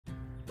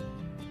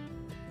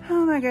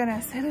Oh my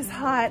goodness, it is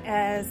hot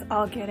as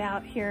all get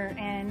out here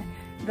in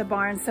the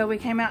barn. So we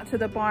came out to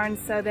the barn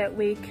so that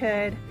we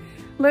could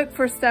look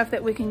for stuff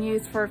that we can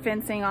use for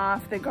fencing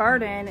off the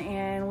garden,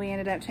 and we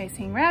ended up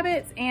chasing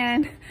rabbits,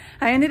 and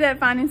I ended up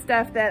finding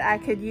stuff that I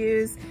could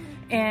use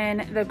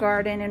in the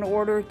garden in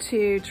order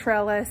to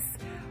trellis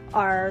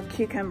our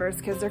cucumbers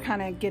because they're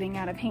kind of getting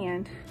out of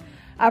hand.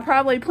 I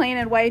probably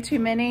planted way too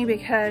many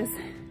because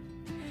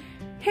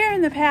here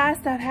in the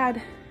past I've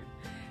had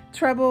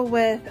trouble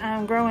with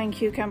growing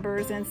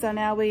cucumbers, and so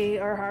now we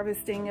are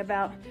harvesting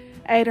about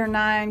 8 or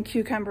 9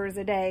 cucumbers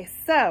a day.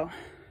 So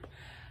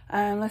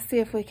let's see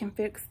if we can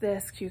fix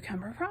this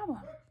cucumber problem.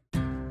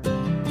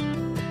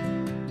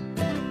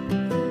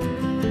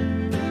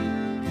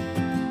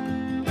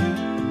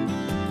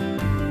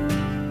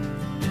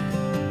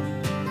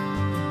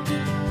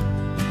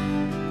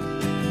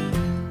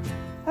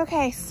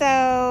 Okay,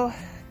 so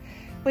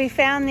we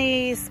found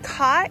these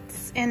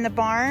cots in the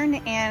barn,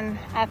 and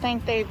I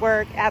think they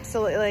work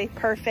absolutely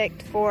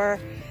perfect for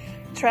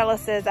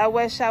trellises. I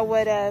wish I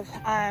would have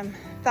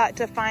thought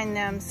to find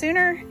them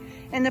sooner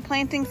in the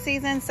planting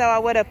season, so I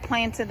would have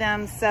planted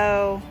them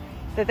so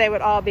that they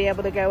would all be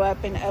able to go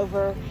up and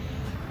over.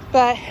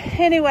 But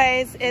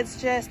anyways, it's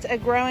just a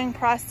growing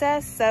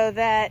process so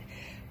that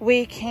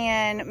we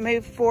can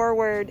move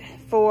forward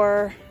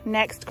for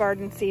next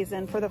garden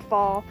season for the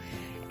fall.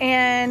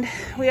 And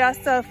we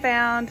also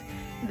found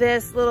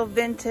this little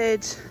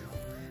vintage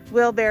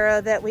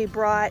wheelbarrow that we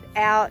brought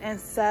out, and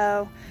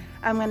so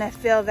I'm gonna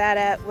fill that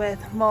up with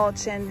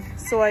mulch and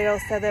soil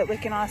so that we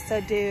can also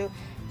do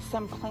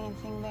some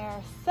planting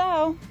there.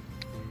 So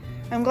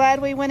I'm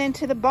glad we went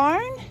into the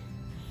barn.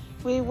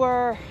 We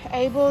were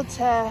able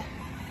to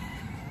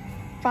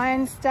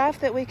find stuff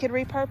that we could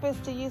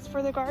repurpose to use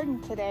for the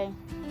garden today.